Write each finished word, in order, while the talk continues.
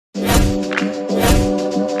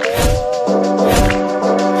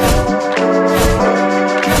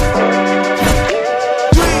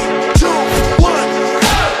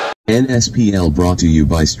SPL brought to you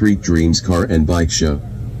by Street Dreams Car and Bike Show.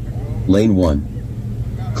 Lane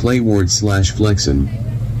 1. Clay Ward / Flexen.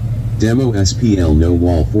 Demo SPL no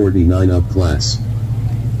wall 49 up class.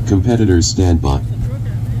 Competitors stand by.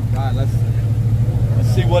 Alright, let's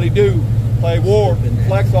see what he do. Clay Ward,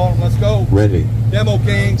 flex on him, let's go. Ready. Demo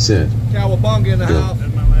King. Set. Cowabunga in the Go. house.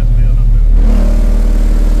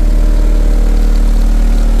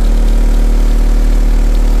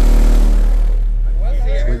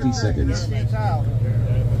 20 seconds.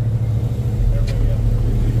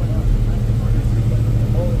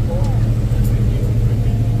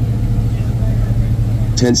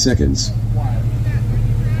 10 seconds.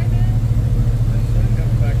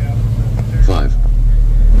 5,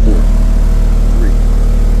 4, 3,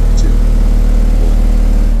 2,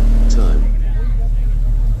 1. Time.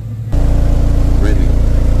 Ready.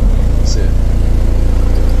 Set.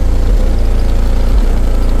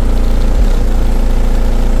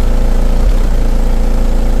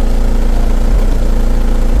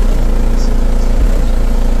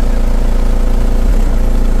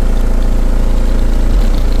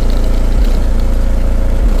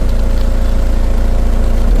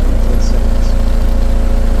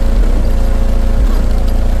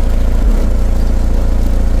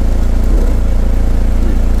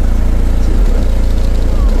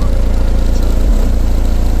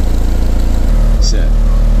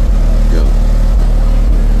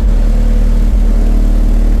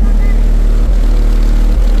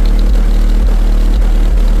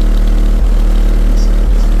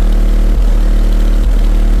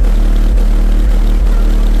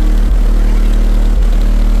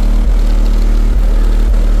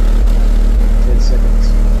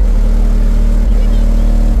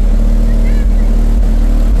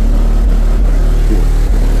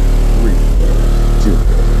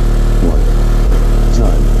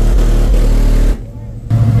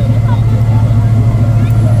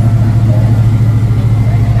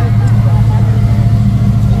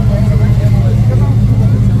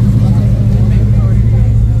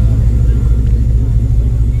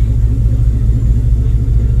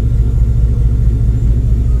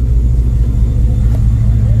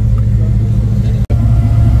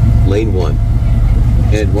 Lane 1.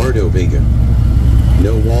 Eduardo Vega.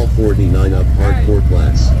 No wall 49 up hardcore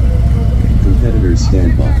class. Competitors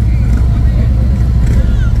stand by.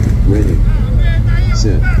 Ready.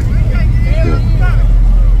 Set. Go.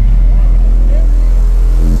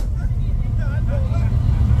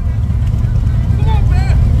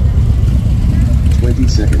 20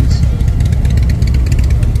 seconds.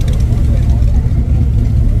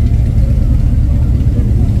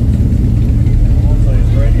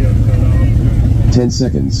 10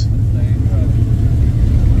 seconds.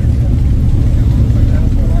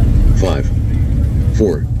 5,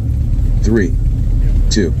 4, 3,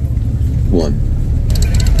 2, 1.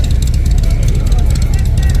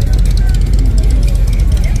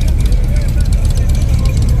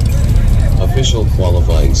 Official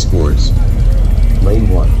qualifying scores. Lane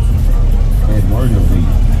 1. Eduardo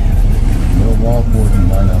Vega. No wall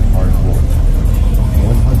 49 up hardcore.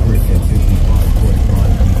 155.5.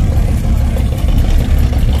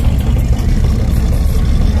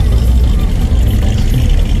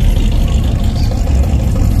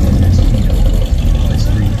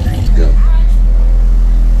 Go.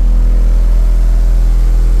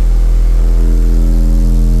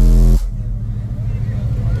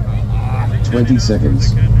 20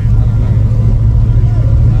 seconds.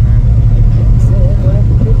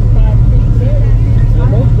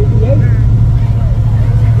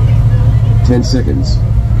 10 seconds.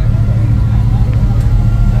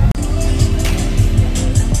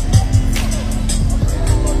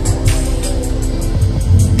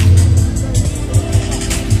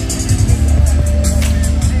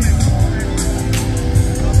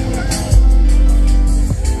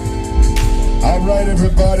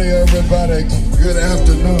 'Everybody, good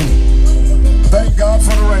afternoon. Thank God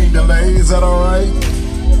for the rain delay. Is that all right?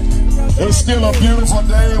 It's still a beautiful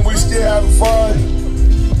day and we still having fun.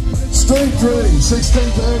 Street Dreams,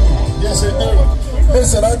 16th annual. Yes, indeed.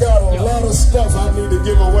 Listen, I got a lot of stuff I need to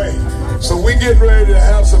give away. So we get ready to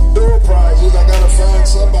have some door prizes. I gotta find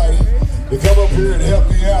somebody to come up here and help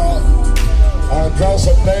me out. I'll draw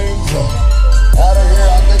some names out of here.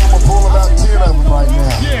 I think I'm gonna pull about 10 of them right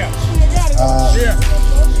now. Yeah.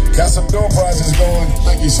 Got some door prizes going.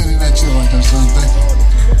 Thank you, sitting in that chair right there, son. Thank you.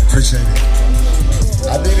 Appreciate it.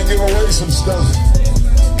 I need to give away some stuff.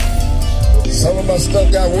 Some of my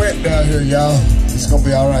stuff got wet down here, y'all. It's gonna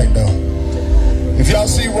be all right, though. If y'all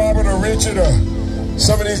see Robert or Richard or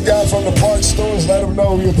some of these guys from the parts stores, let them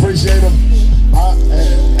know we appreciate them.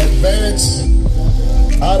 Advance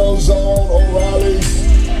AutoZone, O'Reilly's.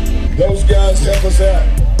 Those guys help us out.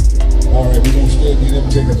 All right, we're going to still get them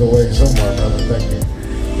tickets away somewhere, brother. Thank you.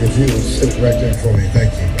 If you would sit right there for me,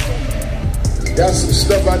 thank you. Got some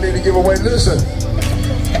stuff I need to give away. Listen,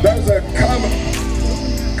 there's a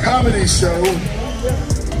comedy show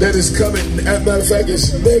that is coming. As a matter of fact,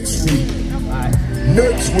 it's next week.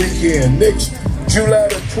 Next weekend, next July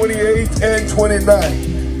the 28th and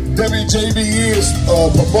 29th. WJBE is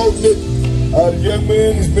promoting it. The young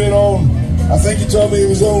man has been on, I think he told me he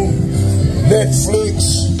was on Netflix.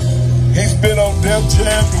 He's been on Def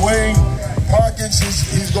Jam. Dwayne Parkins,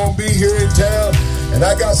 he's going to be here in town. And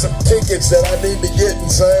I got some tickets that I need to get in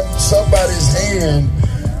somebody's hand.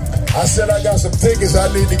 I said I got some tickets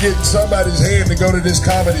I need to get in somebody's hand to go to this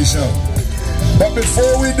comedy show. But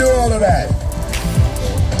before we do all of that,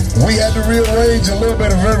 we had to rearrange a little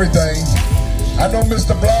bit of everything. I know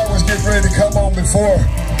Mr. Blau was getting ready to come on before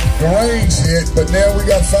the rains hit, but now we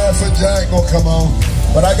got 5 Foot Giant gonna come on.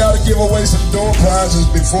 But I gotta give away some door prizes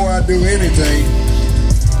before I do anything.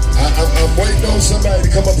 I'm waiting on somebody to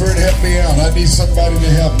come up here and help me out. I need somebody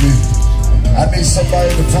to help me. I need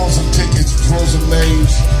somebody to throw some tickets, throw some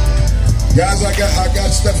names. Guys, I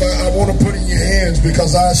got stuff I want to put in your hands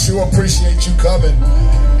because I sure appreciate you coming.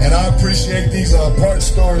 And I appreciate these parts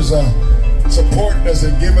stores supporting us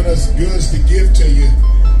and giving us goods to give to you.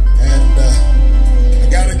 And I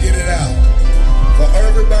got to get it out. For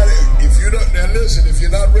everybody, if you don't, now listen, if you're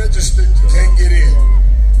not registered, you can't get in.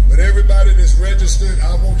 But everybody that's registered,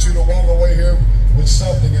 I want you to walk away here with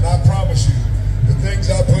something. And I promise you, the things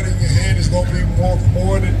I put in your hand is going to be more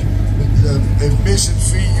than the admission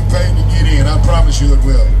fee you pay to get in. I promise you it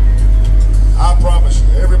will. I promise you.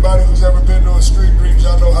 Everybody who's ever been to a Street Dreams,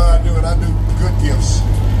 y'all know how I do it. I do good gifts.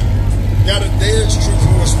 Got a dance troupe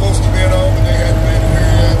who was supposed to be at home, but they hadn't been here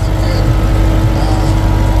yet.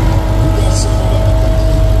 We got several other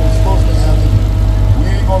things that were supposed to happen.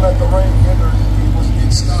 We ain't going to let the rain hinder it. People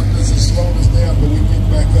get stopped us and slow us down, but we get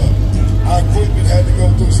back up. Our equipment had to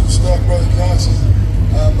go through some stuff, Brother Johnson.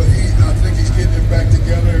 But I think he's getting it back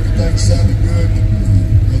together. Everything sounded good.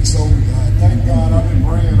 And so, thank God I've been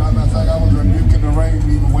praying. I think I was rebuking the rain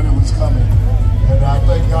even when it was coming. And I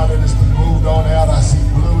thank God that it's moved on out. I see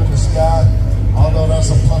blue in the sky. Although there's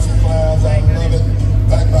some puffy clouds, I love it.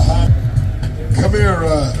 Back behind. Come here,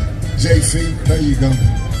 JF. There you go.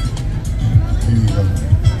 Here you go.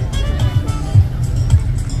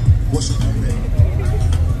 What's your name?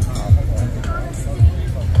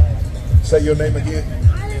 Say your name again.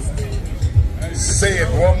 Say it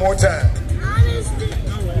one more time.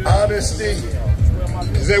 Honesty.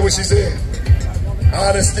 Is that what she said?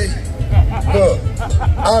 Honesty. Look,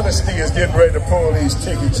 honesty is getting ready to pull these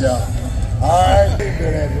tickets, y'all. All right?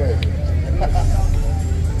 That way.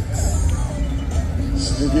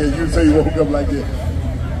 Yeah, you say you woke up like that.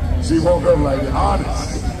 She woke up like that.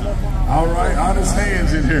 Honest. All right, honest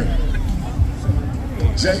hands in here.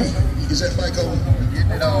 Jay, is that Michael?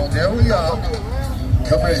 Getting it on. There we go.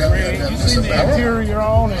 Come here, help me. You see the interior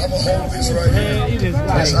on it. I'm going to hold this right here. It is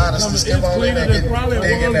that's honest. Step on in and dig in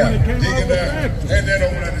there. Dig in there. And then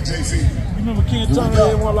over there to JF. You remember Ken Turner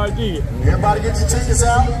had one like this? Everybody get your tickets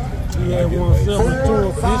out. He had one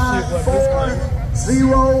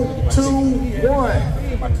 45021.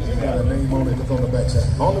 Got a name on it that's on the back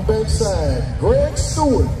side. On the back side, Greg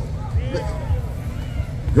Stewart.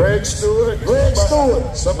 Greg Stewart. Greg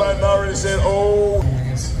Stewart. Somebody already said, oh.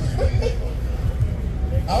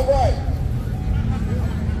 All right.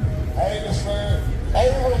 Hey, Miss Bird.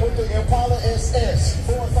 Aaron with the Impala SS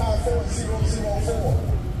 454-004.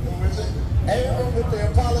 Who is it? Aaron with the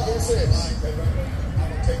Impala SS. I'm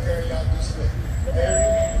gonna take care of y'all this way.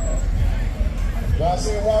 Aaron. Y'all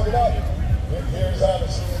see him walking up? Here's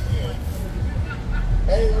Anderson again.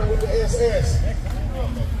 Aaron with the SS.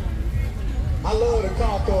 I love the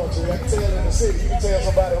car culture. I can tell in the city. You can tell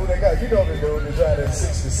somebody who they got. You know they're doing. They drive that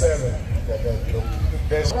 67.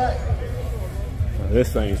 That's right. This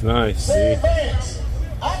thing's nice, see? I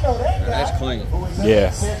know that guy. That's clean.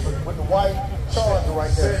 Yeah. With the white charger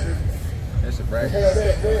right there. That's a brand.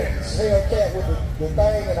 Hellcat with the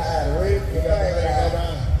thing in the eye, the red thing in the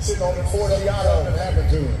eye. Sitting on the 40 auto. What happened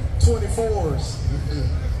to him? 24s.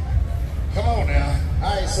 Come on now.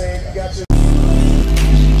 I ain't saying you got your